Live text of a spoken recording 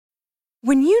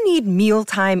When you need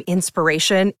mealtime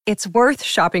inspiration, it's worth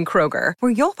shopping Kroger,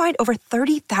 where you'll find over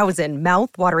 30,000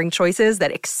 mouth-watering choices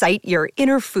that excite your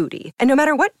inner foodie. And no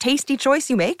matter what tasty choice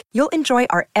you make, you'll enjoy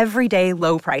our everyday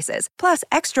low prices, plus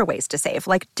extra ways to save,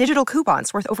 like digital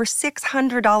coupons worth over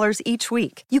 $600 each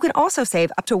week. You can also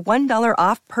save up to $1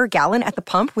 off per gallon at the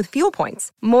pump with fuel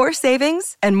points. More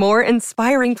savings and more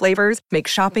inspiring flavors make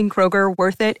shopping Kroger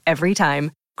worth it every time.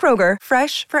 Kroger,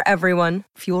 fresh for everyone.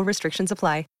 Fuel restrictions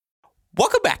apply.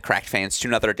 Welcome back, Cracked fans, to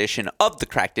another edition of the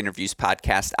Cracked Interviews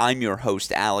podcast. I'm your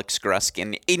host, Alex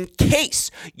Gruskin. In case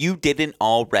you didn't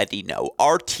already know,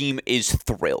 our team is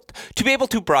thrilled to be able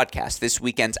to broadcast this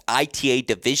weekend's ITA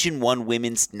Division I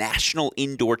Women's National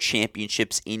Indoor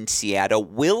Championships in Seattle.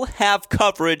 We'll have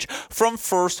coverage from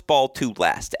first ball to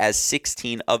last as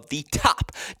 16 of the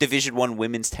top Division I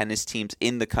women's tennis teams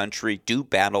in the country do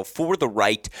battle for the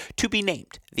right to be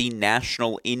named the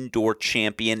National Indoor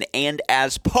Champion. And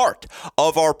as part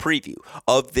of our preview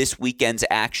of this weekend's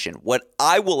action, what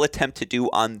I will attempt to do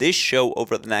on this show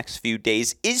over the next few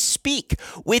days is speak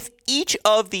with each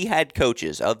of the head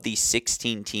coaches of the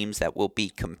 16 teams that will be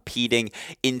competing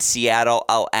in Seattle.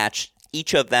 I'll ask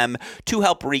each of them to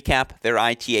help recap their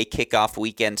ITA kickoff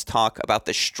weekends, talk about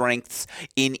the strengths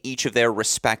in each of their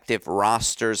respective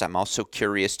rosters. I'm also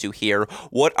curious to hear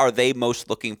what are they most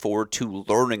looking forward to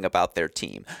learning about their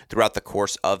team throughout the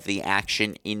course of the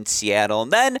action in Seattle.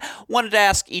 And then wanted to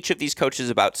ask each of these coaches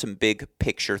about some big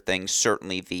picture things.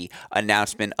 Certainly the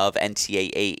announcement of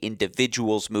NCAA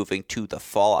individuals moving to the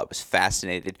fall. I was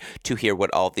fascinated to hear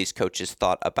what all of these coaches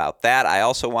thought about that. I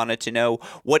also wanted to know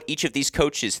what each of these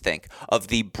coaches think of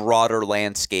the broader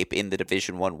landscape in the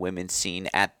Division I women's scene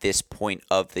at this point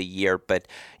of the year. But,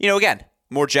 again,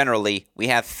 more generally, we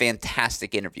have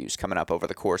fantastic interviews coming up over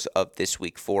the course of this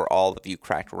week for all of you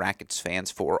Cracked Racquets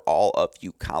fans, for all of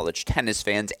you college tennis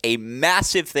fans. A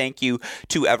massive thank you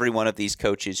to every one of these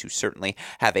coaches who certainly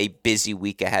have a busy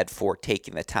week ahead for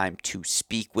taking the time to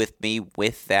speak with me.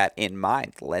 With that in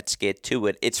mind, let's get to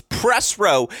it. It's press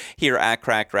row here at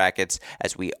Cracked Racquets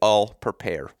as we all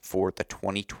prepare for the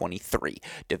 2023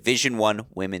 Division I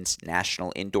Women's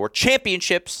National Indoor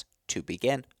Championships to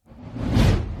begin.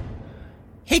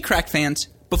 Hey, Cracked fans.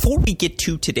 Before we get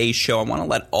to today's show, I want to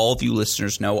let all of you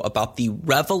listeners know about the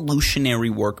revolutionary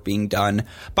work being done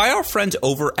by our friends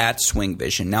over at Swing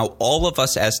Vision. Now, all of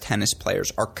us as tennis players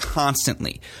are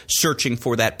constantly searching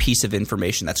for that piece of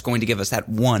information that's going to give us that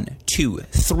 1, 2,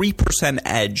 3%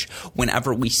 edge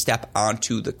whenever we step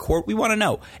onto the court. We want to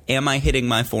know, am I hitting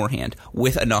my forehand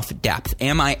with enough depth?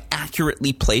 Am I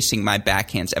accurately placing my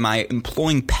backhands? Am I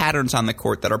employing patterns on the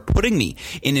court that are putting me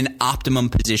in an optimum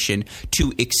position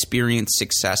to experience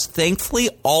success? Thankfully,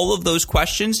 all of those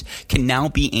questions can now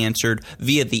be answered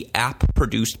via the app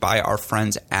produced by our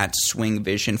friends at Swing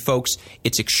Vision. Folks,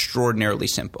 it's extraordinarily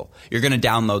simple. You're going to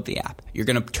download the app. You're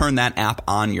going to turn that app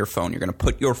on your phone. You're going to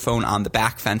put your phone on the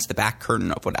back fence, the back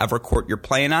curtain of whatever court you're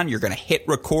playing on. You're going to hit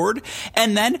record,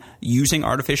 and then using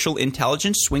artificial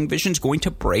intelligence, Swing Vision is going to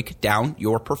break down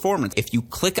your performance. If you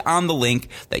click on the link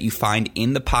that you find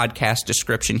in the podcast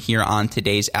description here on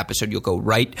today's episode, you'll go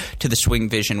right to the Swing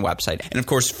Vision website. And of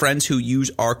course, friends who use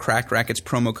our Cracked Racquets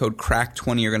promo code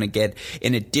CRACK20 are going to get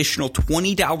an additional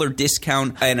 $20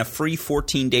 discount and a free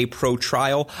 14-day pro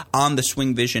trial on the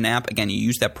Swing Vision app. Again, you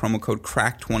use that promo code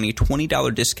CRACK20,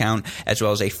 $20 discount, as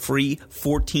well as a free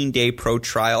 14-day pro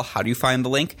trial. How do you find the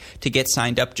link to get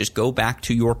signed up? Just go back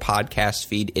to your podcast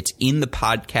feed. It's in the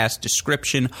podcast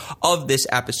description of this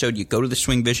episode. You go to the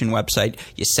Swing Vision website,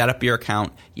 you set up your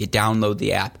account, you download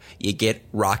the app, you get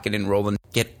rocking and rolling,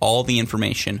 get all the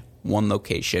information, one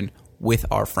location, with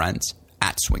our friends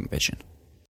at Swing Vision.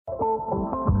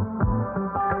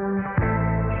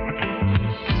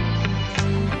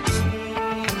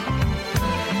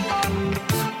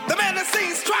 The man that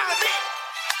sings Try Me.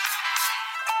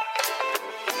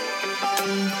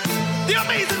 The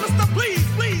amazing Mr. Please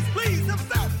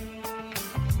himself.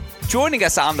 Joining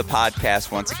us on the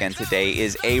podcast once again today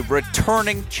is a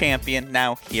returning champion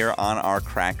now here on our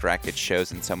Cracked Racquets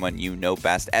shows, and someone you know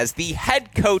best as the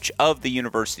head coach of the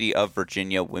University of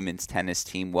Virginia women's tennis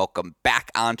team. Welcome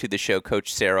back onto the show,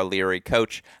 Coach Sarah Leary.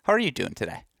 Coach, how are you doing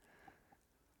today?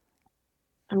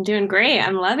 I'm doing great.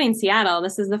 I'm loving Seattle.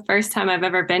 This is the first time I've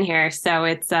ever been here, so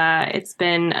it's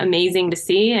been amazing to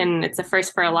see, and it's a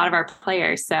first for a lot of our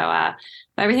players. So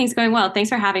everything's going well. Thanks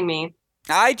for having me.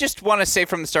 I just want to say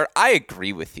from the start, I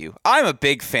agree with you. I'm a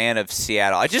big fan of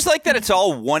Seattle. I just like that it's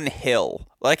all one hill.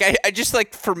 Like I just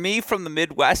like, for me from the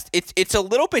Midwest, it's a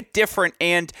little bit different.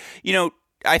 And,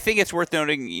 I think it's worth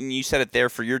noting, and you said it there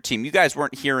for your team, you guys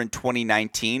weren't here in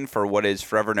 2019 for what is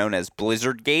forever known as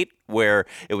Blizzard Gate, where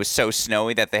it was so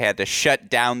snowy that they had to shut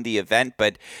down the event.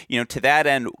 But, to that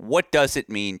end, what does it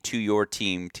mean to your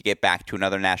team to get back to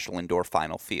another National Indoor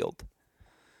Final field?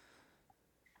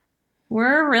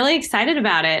 We're really excited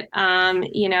about it.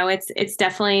 It's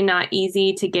definitely not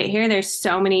easy to get here. There's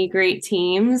so many great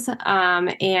teams.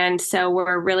 And so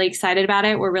we're really excited about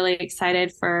it. We're really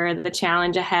excited for the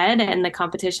challenge ahead and the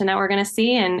competition that we're going to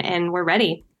see, and we're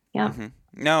ready. Yeah. Mm-hmm.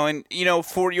 No, and,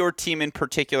 for your team in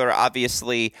particular,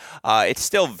 obviously, it's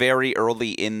still very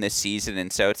early in the season,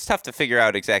 and so it's tough to figure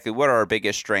out exactly what are our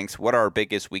biggest strengths, what are our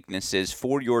biggest weaknesses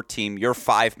for your team. You're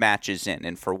 5 matches in,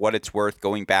 and for what it's worth,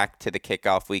 going back to the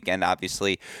kickoff weekend,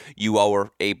 obviously, you all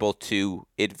were able to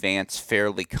advance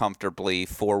fairly comfortably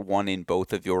 4-1 in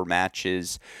both of your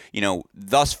matches.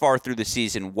 Thus far through the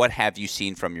season, what have you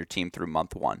seen from your team through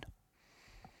month 1?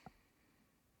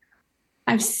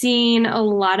 I've seen a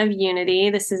lot of unity.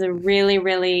 This is a really,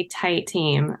 really tight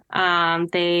team.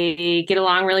 They get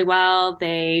along really well.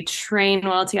 They train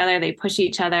well together. They push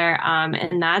each other.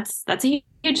 And that's a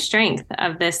huge strength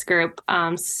of this group.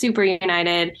 Super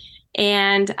united.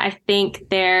 And I think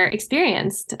they're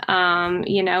experienced.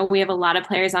 We have a lot of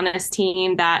players on this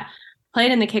team that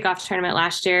played in the kickoff tournament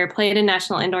last year, played in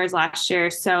national indoors last year.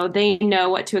 So they know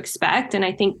what to expect. And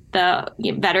I think the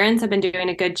veterans have been doing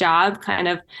a good job kind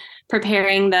of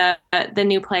preparing the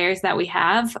new players that we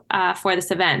have for this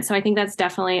event. So I think that's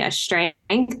definitely a strength.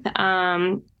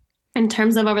 In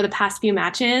terms of over the past few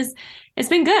matches, it's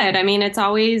been good. I mean, it's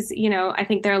always, I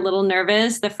think they're a little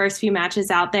nervous the first few matches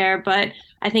out there, but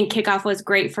I think kickoff was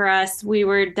great for us. We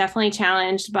were definitely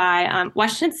challenged by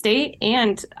Washington State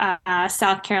and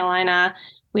South Carolina.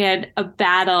 We had a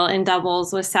battle in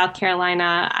doubles with South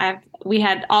Carolina. We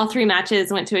had all 3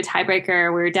 matches went to a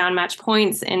tiebreaker. We were down match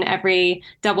points in every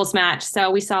doubles match. So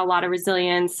we saw a lot of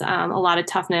resilience, a lot of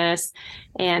toughness.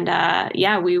 And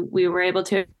we were able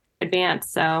to advance.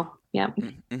 So, yeah.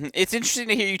 Mm-hmm. It's interesting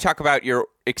to hear you talk about your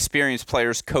experienced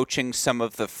players coaching some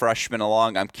of the freshmen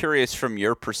along. I'm curious from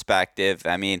your perspective.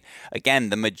 I mean, again,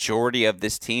 the majority of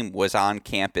this team was on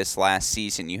campus last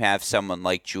season. You have someone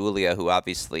like Julia, who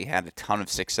obviously had a ton of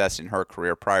success in her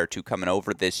career prior to coming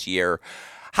over this year.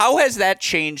 How has that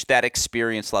changed that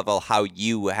experience level, how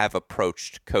you have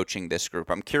approached coaching this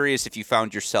group? I'm curious if you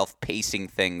found yourself pacing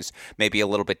things maybe a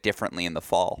little bit differently in the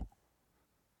fall.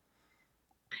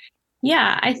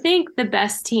 Yeah, I think the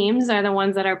best teams are the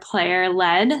ones that are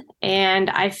player-led, and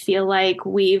I feel like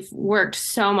we've worked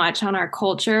so much on our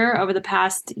culture over the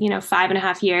past,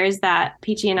 5.5 years that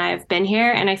Peachy and I have been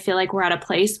here, and I feel like we're at a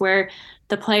place where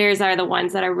the players are the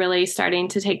ones that are really starting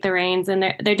to take the reins, and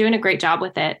they're doing a great job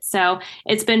with it. So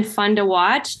it's been fun to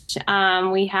watch.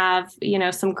 We have,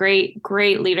 some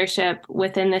great leadership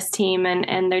within this team,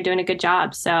 and they're doing a good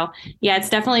job. So yeah, it's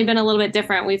definitely been a little bit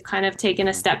different. We've kind of taken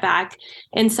a step back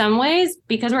in some ways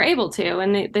because we're able to,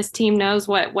 and this team knows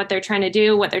what they're trying to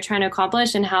do, what they're trying to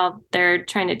accomplish, and how they're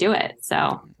trying to do it.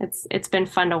 So it's been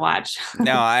fun to watch.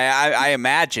 No, I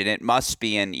imagine it must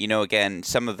be. And, again,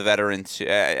 some of the veterans,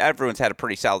 everyone's had a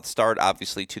pretty solid start,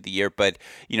 obviously, to the year. But,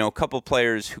 a couple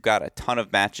players who got a ton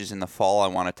of matches in the fall I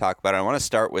want to talk about. I want to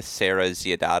start with Sarah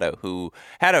Ziadato, who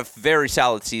had a very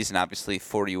solid season, obviously,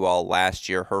 for you all last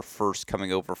year, her first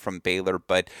coming over from Baylor,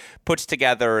 but puts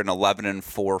together an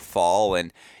 11-4 fall.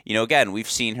 And, again, we've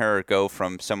seen her go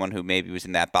from someone who maybe was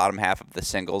in that bottom half of the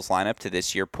singles lineup to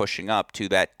this year pushing up to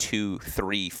that 2,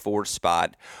 3, 4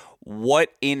 spot. What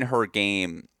in her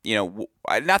game,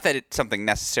 not that it's something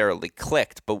necessarily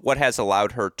clicked, but what has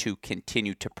allowed her to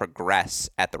continue to progress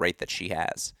at the rate that she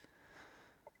has?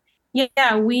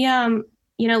 Yeah, we,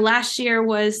 last year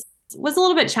was a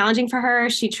little bit challenging for her.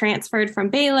 She transferred from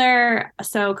Baylor,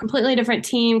 so completely different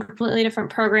team, completely different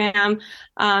program.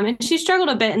 And she struggled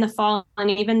a bit in the fall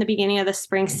and even the beginning of the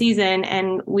spring season.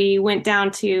 And we went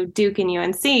down to Duke and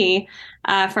UNC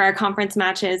for our conference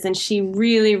matches, and she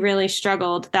really, really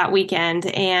struggled that weekend.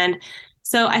 And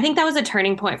so I think that was a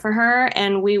turning point for her.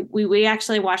 And we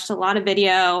actually watched a lot of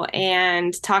video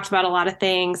and talked about a lot of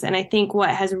things. And I think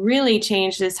what has really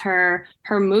changed is her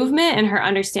movement and her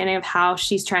understanding of how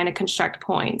she's trying to construct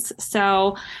points.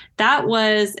 So that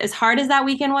was, as hard as that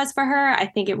weekend was for her, I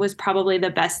think it was probably the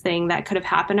best thing that could have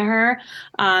happened to her.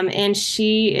 And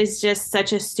she is just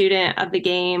such a student of the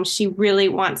game. She really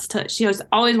she was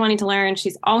always wanting to learn.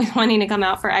 She's always wanting to come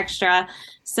out for extra.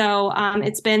 So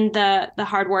it's been the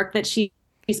hard work that she's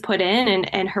put in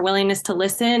and her willingness to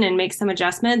listen and make some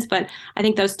adjustments. But I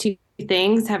think those two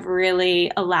things have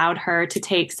really allowed her to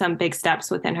take some big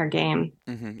steps within her game.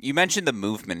 Mm-hmm. You mentioned the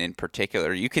movement in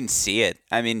particular. You can see it.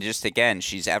 I mean, just again,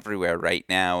 she's everywhere right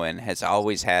now and has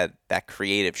always had that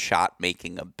creative shot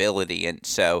making ability. And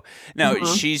so, no,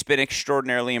 she's been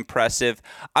extraordinarily impressive.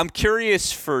 I'm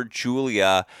curious for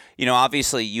Julia. You know,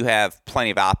 obviously you have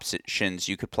plenty of options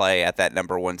you could play at that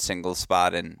number one single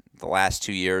spot, and the last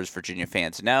 2 years, Virginia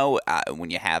fans know when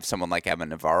you have someone like Emma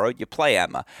Navarro, you play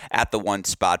Emma at the one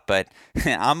spot. But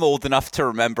I'm old enough to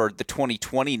remember the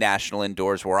 2020 National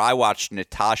Indoors where I watched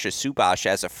Natasha Subash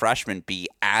as a freshman be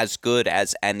as good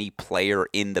as any player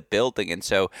in the building. And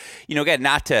so, you know, again,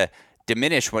 not to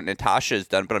diminish what Natasha has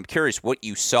done, but I'm curious what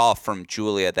you saw from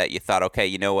Julia that you thought, okay,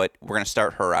 you know what, we're going to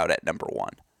start her out at number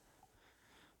one.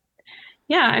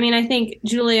 Yeah, I mean, I think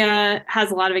Julia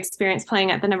has a lot of experience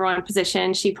playing at the number one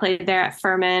position. She played there at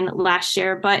Furman last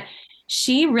year, but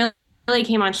she really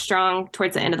came on strong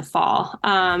towards the end of the fall.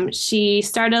 She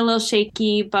started a little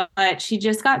shaky, but she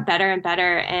just got better and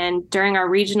better. And during our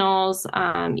regionals,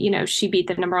 you know, she beat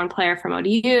the number one player from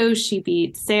ODU. She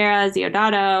beat Sarah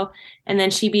Ziodato, and then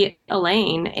she beat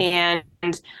Elaine. And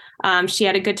she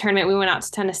had a good tournament. We went out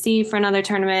to Tennessee for another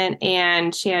tournament,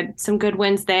 and she had some good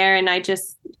wins there. And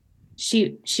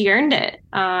she earned it.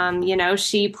 You know,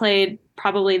 she played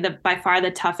probably by far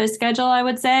the toughest schedule, I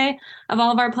would say, of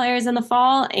all of our players in the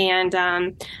fall. And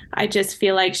I just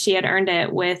feel like she had earned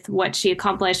it with what she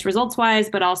accomplished results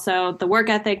wise, but also the work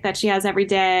ethic that she has every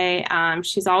day.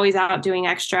 She's always out doing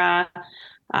extra.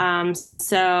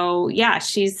 So yeah,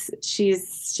 she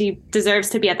deserves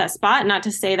to be at that spot. Not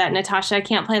to say that Natasha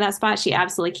can't play that spot. She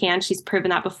absolutely can. She's proven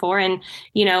that before. And,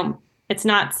 you know, it's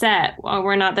not set.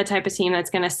 We're not the type of team that's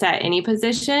going to set any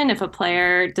position. If a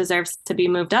player deserves to be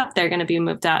moved up, they're going to be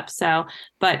moved up. So,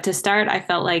 but to start, I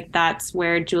felt like that's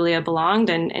where Julia belonged,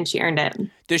 and she earned it.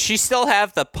 Does she still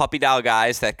have the puppy dog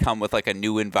eyes that come with like a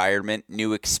new environment,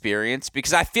 new experience?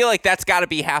 Because I feel like that's got to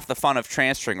be half the fun of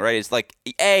transferring, right? It's like,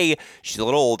 A, she's a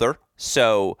little older,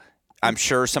 so I'm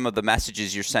sure some of the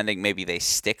messages you're sending, maybe they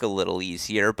stick a little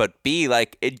easier. But B,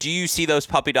 like, do you see those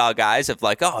puppy dog eyes of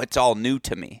like, oh, it's all new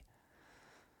to me?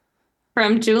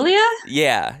 From Julia?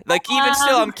 Yeah. Like, even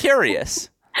still, I'm curious.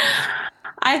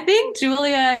 I think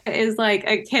Julia is like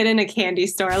a kid in a candy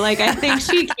store. Like, I think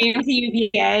she came to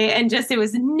UVA and just, it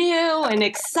was new and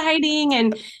exciting.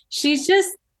 And she's just,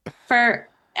 for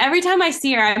every time I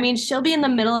see her, I mean, she'll be in the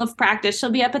middle of practice. She'll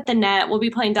be up at the net. We'll be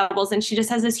playing doubles. And she just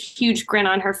has this huge grin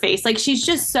on her face. Like, she's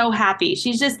just so happy.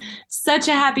 She's just such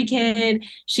a happy kid.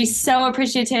 She's so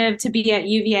appreciative to be at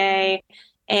UVA.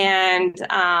 And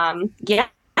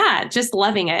just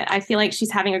loving it. I feel like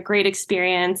she's having a great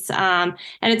experience. And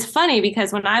it's funny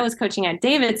because when I was coaching at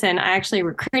Davidson, I actually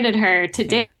recruited her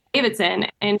to Davidson,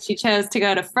 and she chose to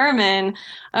go to Furman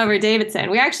over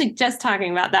Davidson. We were actually just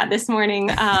talking about that this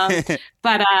morning.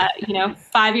 But, you know,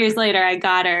 5 years later, I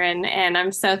got her, and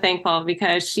I'm so thankful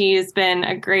because she's been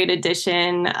a great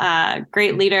addition,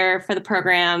 great leader for the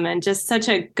program, and just such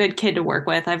a good kid to work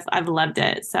with. I've loved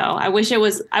it. So I wish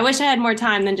I had more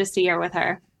time than just a year with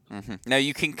her. Mm-hmm. Now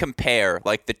you can compare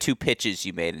like the two pitches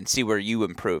you made and see where you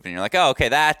improved, and you're like, oh, okay,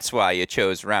 that's why you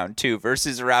chose round two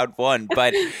versus round one.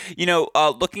 But you know,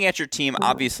 looking at your team,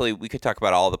 obviously we could talk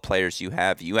about all the players you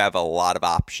have. You have a lot of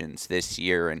options this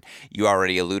year, and you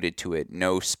already alluded to it.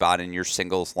 No spot in your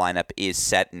singles lineup is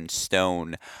set in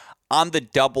stone. On the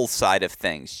double side of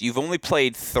things, you've only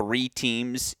played 3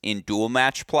 teams in dual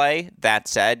match play. That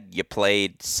said, you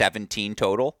played 17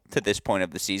 total to this point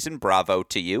of the season. Bravo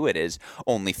to you. It is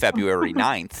only February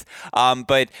 9th.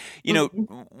 But, you know,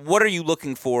 what are you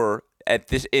looking for at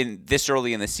this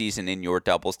early in the season in your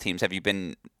doubles teams? Have you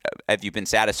been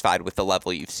satisfied with the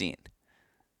level you've seen?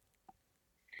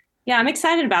 Yeah, I'm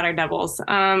excited about our doubles.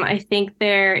 I think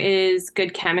there is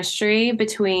good chemistry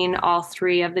between all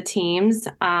 3 of the teams,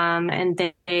 and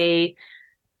they're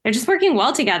just working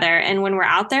well together. And when we're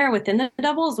out there within the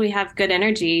doubles, we have good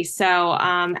energy. So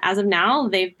as of now,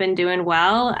 they've been doing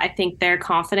well. I think they're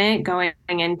confident going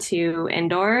into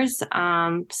indoors.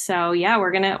 So yeah,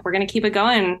 we're gonna keep it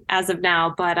going as of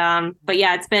now. But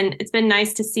yeah, it's been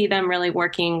nice to see them really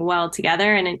working well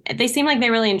together, and they seem like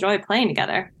they really enjoy playing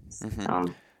together.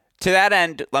 Mm-hmm. To that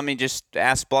end, let me just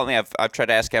ask bluntly, I've tried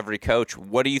to ask every coach,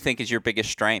 what do you think is your biggest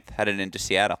strength headed into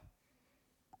Seattle?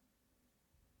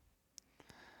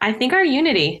 I think our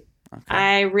unity. Okay.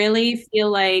 I really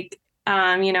feel like,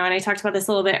 you know, and I talked about this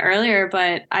a little bit earlier,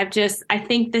 but I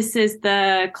think this is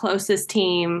the closest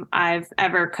team I've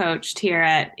ever coached here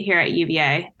at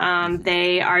UVA.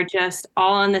 They are just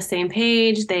all on the same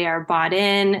page. They are bought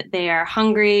in. They are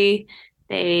hungry.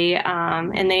 They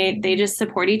just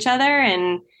support each other,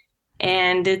 and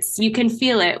And you can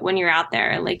feel it when you're out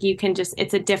there. Like you can just,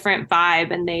 it's a different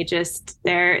vibe, and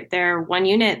they're one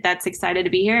unit that's excited to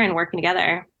be here and working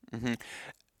together. Mm-hmm.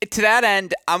 To that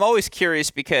end, I'm always curious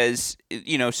because,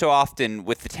 so often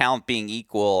with the talent being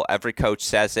equal, every coach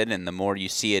says it, and the more you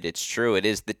see it, it's true. It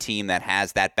is the team that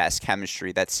has that best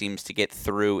chemistry that seems to get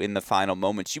through in the final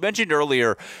moments. You mentioned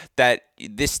earlier that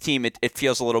this team, it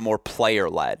feels a little more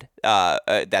player-led,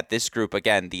 that this group,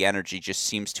 again, the energy just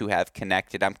seems to have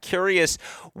connected. I'm curious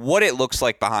what it looks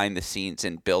like behind the scenes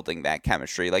in building that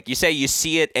chemistry. Like you say, you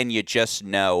see it and you just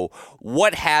know.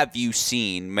 What have you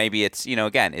seen? Maybe it's,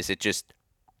 again, is it just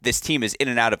this team is in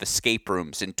and out of escape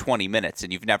rooms in 20 minutes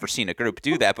and you've never seen a group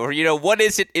do that? But, what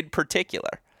is it in particular?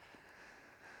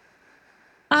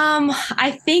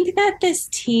 I think that this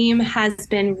team has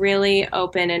been really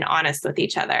open and honest with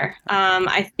each other.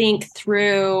 I think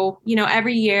through,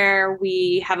 every year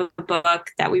we have a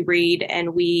book that we read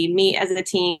and we meet as a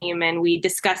team and we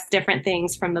discuss different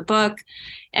things from the book.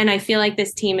 And I feel like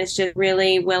this team is just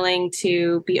really willing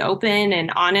to be open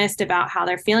and honest about how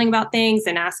they're feeling about things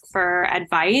and ask for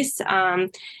advice.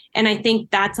 And I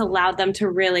think that's allowed them to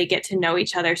really get to know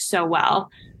each other so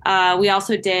well. We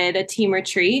also did a team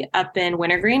retreat up in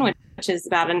Wintergreen, which is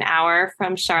about an hour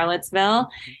from Charlottesville.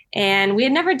 And we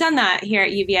had never done that here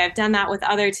at UVA. I've done that with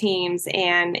other teams,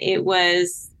 and it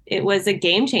was a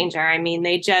game changer. I mean,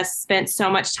 they just spent so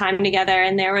much time together,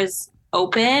 and there was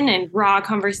open and raw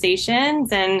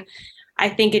conversations, and I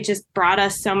think it just brought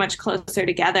us so much closer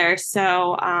together.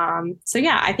 So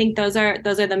yeah, I think those are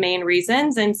the main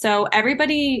reasons. And so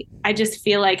everybody, I just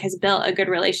feel like, has built a good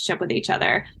relationship with each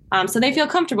other. So they feel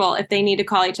comfortable if they need to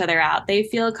call each other out. They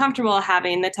feel comfortable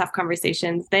having the tough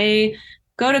conversations. They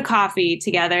go to coffee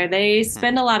together. They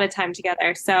spend a lot of time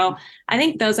together. So I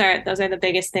think those are the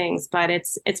biggest things. But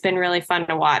it's been really fun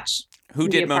to watch. Who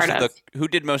did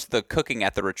most of the cooking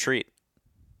at the retreat?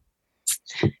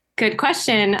 Good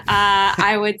question.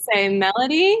 I would say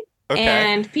Melody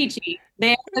and Peachy.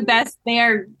 They are the best.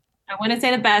 I want to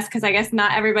say the best because I guess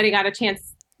not everybody got a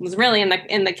chance, was really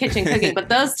in the kitchen cooking, but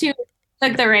those two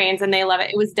took the reins and they love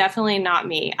it. It was definitely not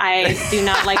me. I do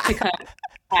not like to cook.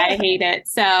 I hate it.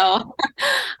 So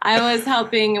I was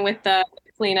helping with the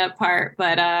cleanup part,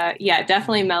 but yeah,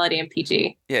 definitely Melody and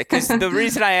Peachy. Yeah, because the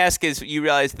reason I ask is you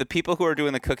realize the people who are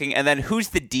doing the cooking, and then who's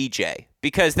the DJ?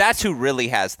 Because that's who really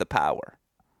has the power.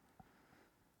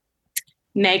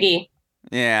 Maggie.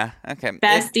 Yeah. Okay.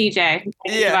 Best DJ.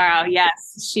 Maggie Navarro.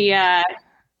 Yes. She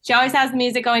always has the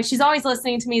music going. She's always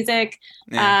listening to music.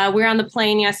 Yeah. We were on the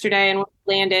plane yesterday, and when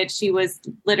we landed, she was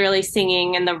literally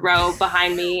singing in the row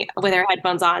behind me with her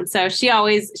headphones on. So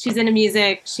she's into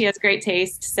music. She has great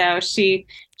taste. So she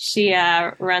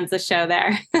runs the show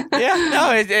there. Yeah,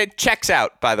 no, it checks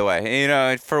out, by the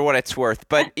way, for what it's worth.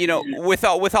 But, with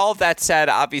all of that said,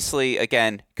 obviously,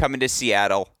 again, coming to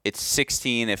Seattle, it's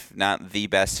 16, if not the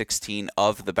best 16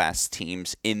 of the best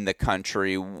teams in the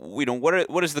country.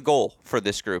 What is the goal for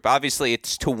this group? Obviously,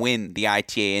 it's to win the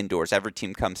ITA indoors. Every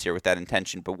team comes here with that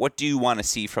intention. But what do you want to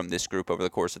see from this group over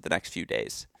the course of the next few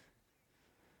days?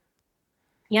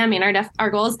 Yeah, I mean,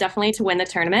 our goal is definitely to win the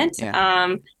tournament.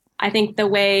 Yeah. I think the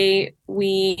way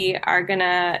we are going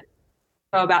to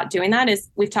go about doing that is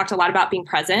we've talked a lot about being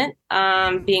present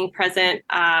within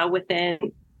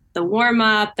the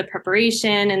warm-up, the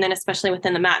preparation, and then especially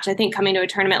within the match. I think coming to a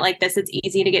tournament like this, it's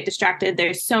easy to get distracted.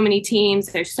 There's so many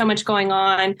teams. There's so much going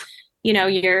on.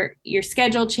 Your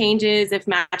schedule changes if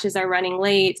matches are running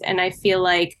late. And I feel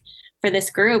like for this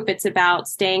group, it's about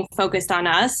staying focused on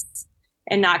us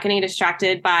and not getting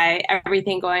distracted by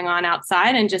everything going on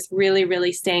outside and just really,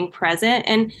 really staying present.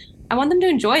 And I want them to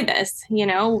enjoy this.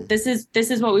 This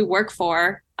is what we work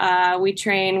for. We've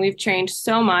trained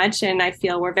so much, and I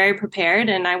feel we're very prepared,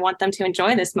 and I want them to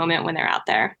enjoy this moment when they're out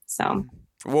there. So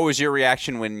what was your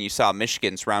reaction when you saw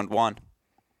Michigan's round one?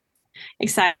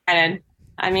 Excited.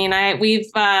 I mean, we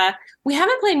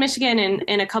haven't played Michigan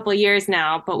in a couple of years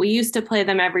now, but we used to play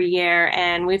them every year,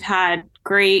 and we've had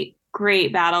great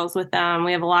battles with them.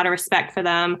 We have a lot of respect for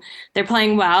them. They're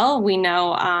playing well. We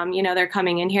know, they're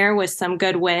coming in here with some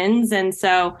good wins. And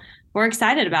so we're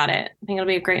excited about it. I think it'll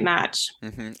be a great match.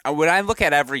 Mm-hmm. When I look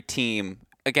at every team,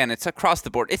 again, it's across the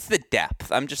board. It's the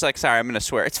depth. I'm just like, sorry, I'm going to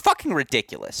swear. It's fucking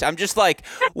ridiculous. I'm just like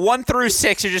 1 through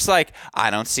 6. You're just like, I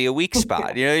don't see a weak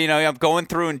spot. I'm going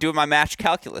through and doing my match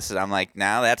calculus, and I'm like,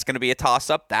 now that's going to be a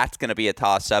toss-up. That's going to be a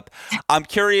toss-up. I'm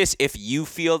curious if you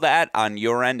feel that on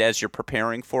your end as you're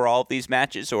preparing for all of these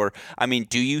matches, or, I mean,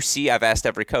 do you see, I've asked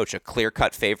every coach, a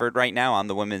clear-cut favorite right now on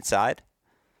the women's side?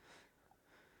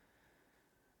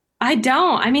 I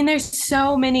don't. I mean, there's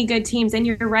so many good teams, and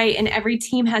you're right. And every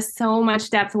team has so much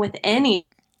depth with any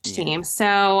team.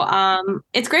 So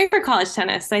it's great for college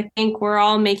tennis. I think we're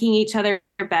all making each other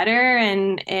better.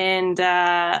 And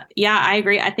yeah, I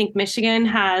agree. I think Michigan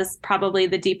has probably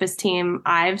the deepest team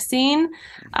I've seen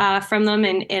from them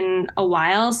in a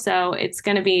while. So it's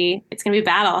gonna be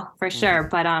battle for sure.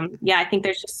 But yeah, I think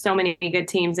there's just so many good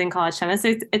teams in college tennis.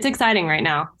 It's exciting right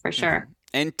now for sure.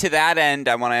 And to that end,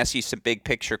 I want to ask you some big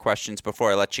picture questions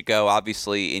before I let you go.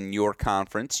 Obviously, in your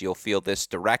conference, you'll feel this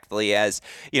directly as,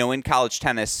 in college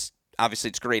tennis, obviously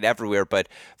it's great everywhere, but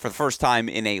for the first time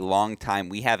in a long time,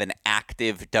 we have an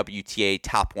active WTA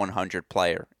top 100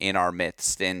 player in our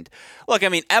midst. And look, I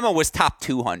mean, Emma was top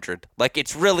 200. Like,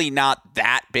 it's really not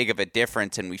that big of a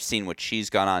difference, and we've seen what she's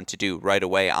gone on to do right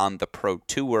away on the pro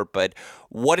tour. But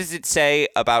what does it say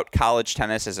about college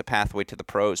tennis as a pathway to the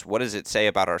pros? What does it say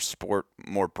about our sport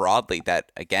more broadly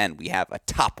that, again, we have a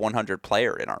top 100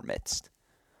 player in our midst?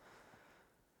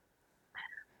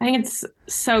 I think it's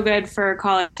so good for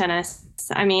college tennis.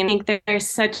 I mean, I think there's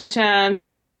such a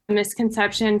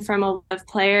misconception from a lot of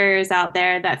players out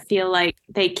there that feel like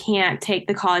they can't take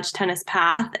the college tennis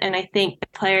path. And I think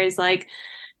players like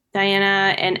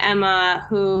Diana and Emma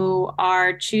who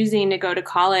are choosing to go to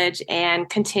college and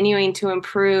continuing to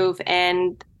improve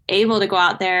and able to go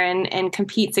out there and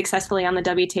compete successfully on the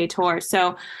WTA tour.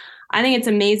 So I think it's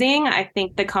amazing. I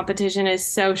think the competition is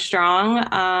so strong,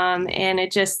 and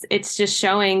it's just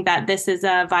showing that this is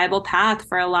a viable path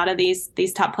for a lot of these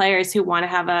top players who want to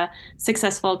have a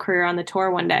successful career on the tour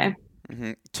one day.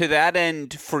 Mm-hmm. To that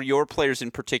end, for your players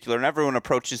in particular, and everyone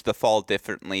approaches the fall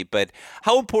differently, but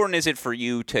how important is it for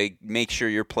you to make sure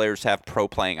your players have pro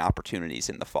playing opportunities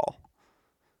in the fall?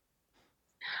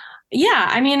 Yeah,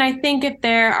 I mean, I think if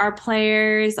there are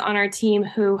players on our team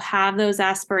who have those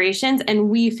aspirations and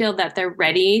we feel that they're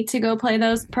ready to go play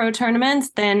those pro tournaments,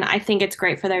 then I think it's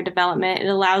great for their development. It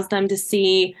allows them to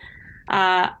see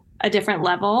a different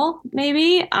level,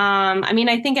 maybe. I mean,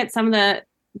 I think at some of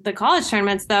the college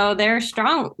tournaments, though, they're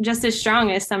strong, just as strong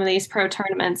as some of these pro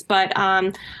tournaments. But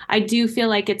I do feel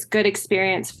like it's good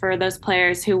experience for those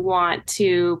players who want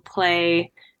to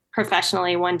play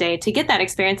professionally one day to get that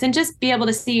experience and just be able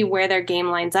to see where their game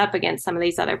lines up against some of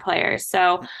these other players.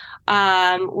 So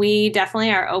we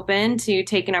definitely are open to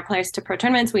taking our players to pro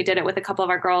tournaments. We did it with a couple of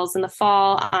our girls in the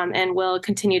fall, and we'll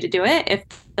continue to do it if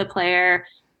the player,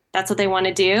 that's what they want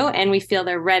to do and we feel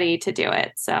they're ready to do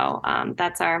it. So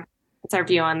that's our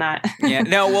view on that. Yeah,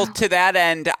 no, well, to that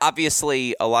end,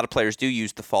 obviously, a lot of players do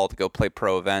use the fall to go play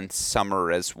pro events,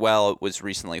 summer as well. It was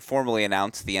recently formally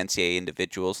announced the NCAA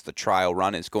individuals, the trial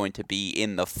run is going to be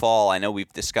in the fall. I know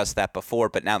we've discussed that before,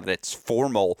 but now that it's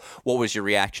formal, what was your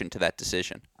reaction to that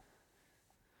decision?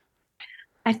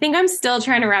 I think I'm still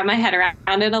trying to wrap my head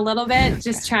around it a little bit,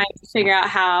 just trying to figure out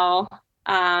how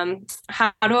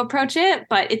to approach it,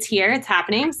 but it's here, it's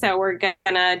happening. So we're going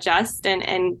to adjust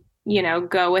and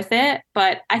go with it.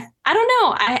 But I don't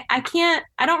know.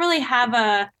 I don't really have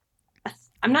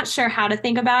I'm not sure how to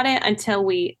think about it until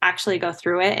we actually go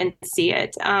through it and see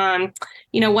it.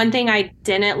 One thing I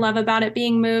didn't love about it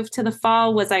being moved to the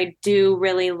fall was I do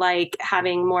really like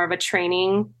having more of a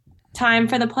training time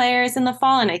for the players in the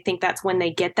fall. And I think that's when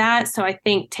they get that. So I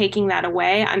think taking that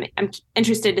away, I'm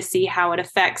interested to see how it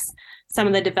affects some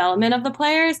of the development of the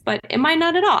players, but it might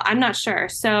not at all. I'm not sure.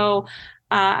 So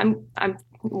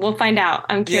we'll find out.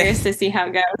 I'm curious to see how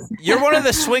it goes. You're one of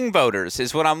the swing voters,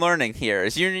 is what I'm learning here.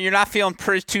 Is you're not feeling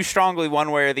too strongly one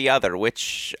way or the other,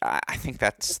 which I think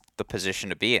that's the position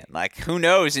to be in. Like, who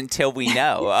knows until we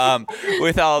know.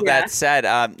 With all that said,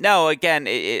 no, again,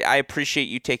 I appreciate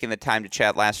you taking the time to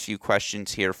chat. Last few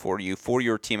questions here for you, for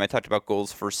your team. I talked about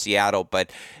goals for Seattle,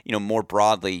 but more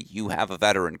broadly, you have a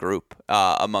veteran group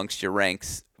amongst your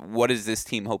ranks. What does this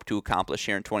team hope to accomplish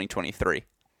here in 2023?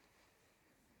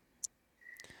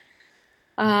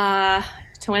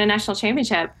 To win a national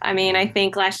championship. I mean, I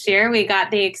think last year we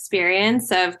got the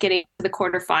experience of getting to the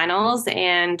quarterfinals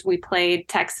and we played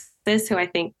Texas, who I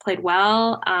think played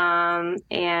well.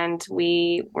 And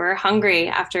we were hungry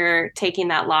after taking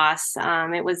that loss.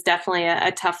 It was definitely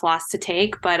a tough loss to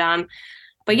take, but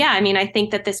yeah, I mean, I think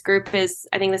that this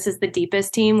is the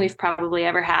deepest team we've probably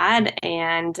ever had.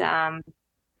 And,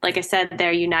 like I said,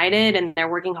 they're united and they're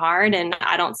working hard, and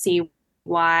I don't see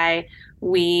why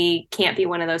we can't be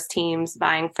one of those teams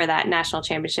vying for that national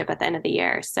championship at the end of the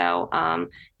year. So,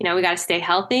 we got to stay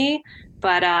healthy,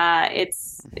 but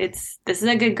this is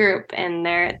a good group, and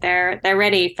they're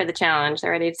ready for the challenge.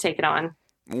 They're ready to take it on.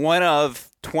 One of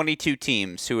 22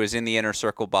 teams who is in the inner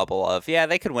circle bubble of,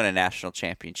 they could win a national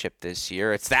championship this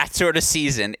year. It's that sort of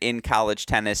season in college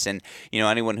tennis. And,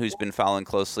 anyone who's been following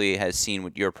closely has seen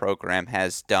what your program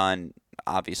has done.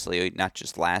 obviously not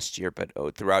just last year, but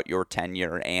throughout your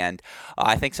tenure. And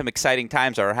I think some exciting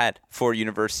times are ahead for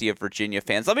University of Virginia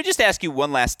fans. Let me just ask you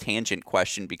one last tangent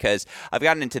question, because I've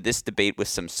gotten into this debate with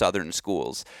some Southern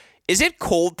schools. Is it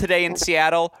cold today in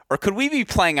Seattle, or could we be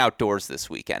playing outdoors this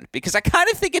weekend? Because I kind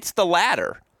of think it's the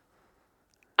latter.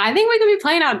 I think we could be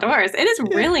playing outdoors. It is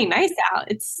really nice out.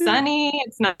 It's sunny.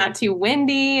 It's not too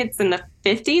windy. It's in the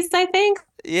 50s, I think.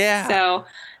 Yeah. So,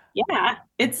 yeah,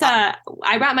 it's I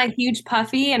brought my huge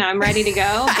puffy and I'm ready to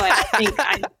go, but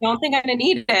I don't think I'm gonna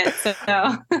need it. So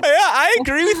yeah, I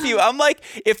agree with you. I'm like,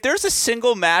 if there's a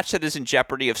single match that is in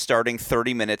jeopardy of starting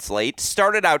 30 minutes late,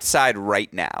 start it outside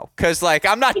right now, because like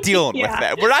I'm not dealing with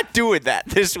that. We're not doing that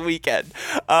this weekend.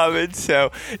 And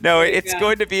so no, it's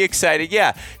going to be exciting.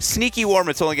 Yeah, sneaky warm.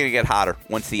 It's only going to get hotter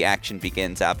once the action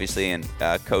begins, obviously. And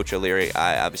Coach O'Leary,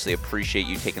 I obviously appreciate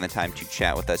you taking the time to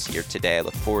chat with us here today. I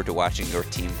look forward to watching your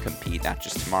team compete, not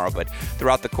just tomorrow, but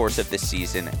throughout the course of this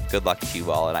season. Good luck to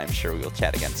you all, and I'm sure we will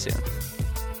chat again soon.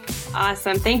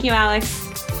 Awesome. Thank you, Alex.